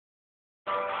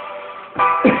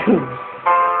Yeah.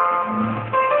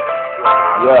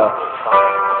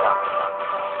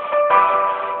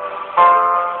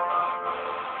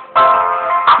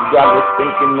 You got me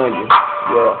thinking of you.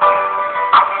 Yeah.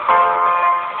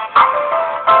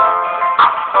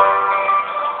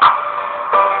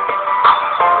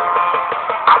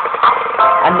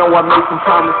 I know I made some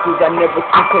promises I never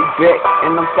can take back,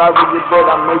 and I'm sorry that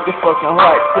I made your fucking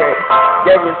heart crack.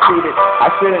 Guaranteed it,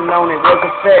 I should've known it was a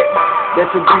fact. That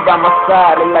you'd be by my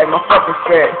side and like my fucking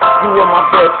fat. You were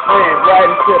my best friend, right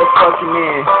into the fucking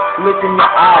end. Look in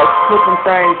your eyes, put some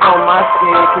things on my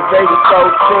skin, cause they were so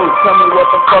true. Tell me what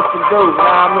the fuck to do,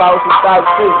 now I'm lost without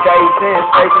you. Days in,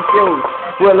 stay confused.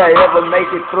 Will I ever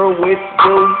make it through with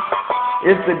you?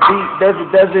 It's the deep,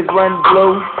 does it run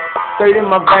blue? Straight in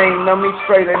my vein, know me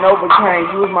straight and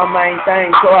overcame. You was my main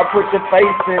thing, so I put your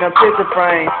face in a picture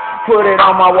frame. Put it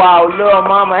on my wall, little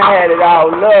mama had it all.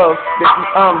 Love,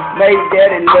 made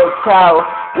daddy look proud.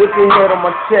 With your head on my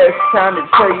chest, trying to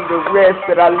tell you the rest.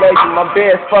 That I love you my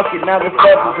best, fuck it, now this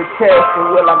stuff is a test.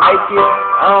 And will I make it?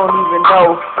 I don't even know.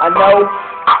 I know,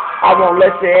 I won't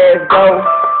let your ass go.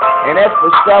 And that's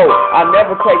for sure, I'll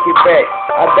never take it back.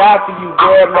 I die for you,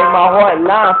 girl, make my heart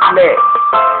line flat.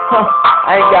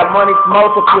 I ain't got money to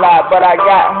multiply, but I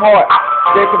got heart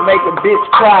that can make a bitch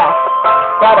cry.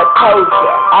 Thought I told you,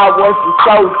 I was the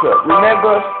soldier.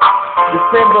 Remember,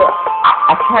 December,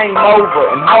 I came over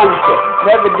and hold you.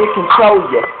 Never did control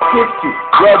you, kissed you,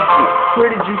 rubbed you,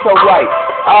 treated you so right.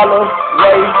 All the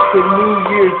way to New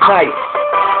Year's night.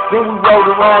 Then we rolled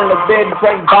around in the bed and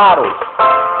drank bottles.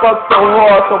 Fuck so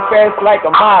hard, so fast like a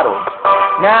model.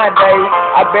 Nowadays,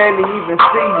 I barely even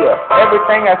see ya.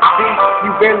 Everything I see,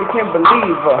 you barely can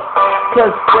believe her.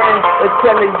 Cause friends are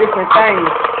telling different things.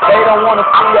 They don't wanna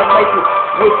see her make it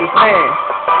with this man.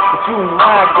 But you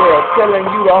my girl, telling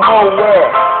you the whole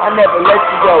world. I never let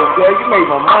you go, girl, you made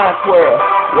my mind twirl.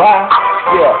 Why?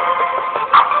 Yeah.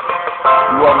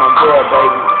 You are my girl,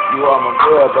 baby. You are my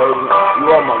girl, baby. You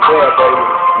are my girl, baby.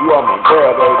 You are my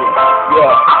girl, baby.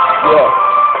 Yeah, yeah.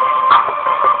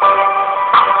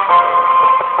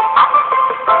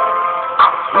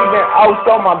 Even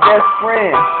also my best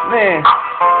friend, man,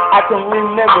 I can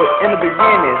remember in the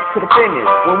beginning to the finish,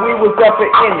 when we was up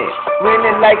in it,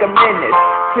 winning like a menace,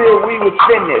 till we was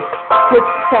finished. Put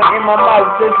your tongue in my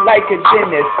mouth just like a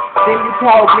dentist. Then you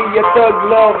told me your thug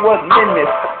love was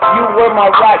menace. You were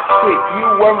my rock chick, you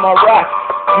were my rock,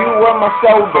 you were my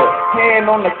shoulder, hand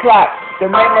on the clock, that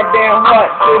made my damn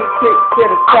heart just tick to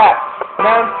the top.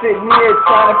 Now I'm sitting here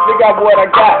trying to figure out what I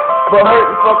got, but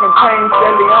hurting fucking pain,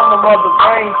 silly on my mother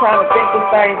brain, trying to think the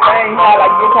same thing, how'd I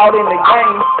get caught in the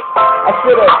game? I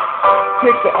should've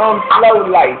picked the slow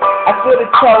life. I should've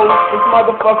chose this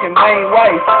motherfucking main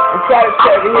wife, and tried to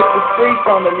try to hit the streets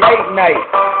on the late night.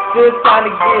 Just trying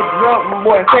to get drunk, my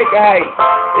boy, and take a hike.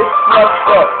 It's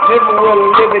fucked up, never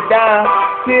will live it down.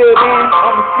 Till then,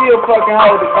 I'ma still fucking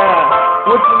hold it down.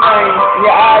 What's your name?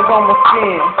 Your eyes on my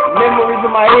skin, memories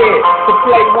in my head to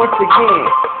play once again.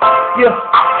 Yeah,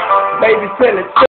 baby, tell it.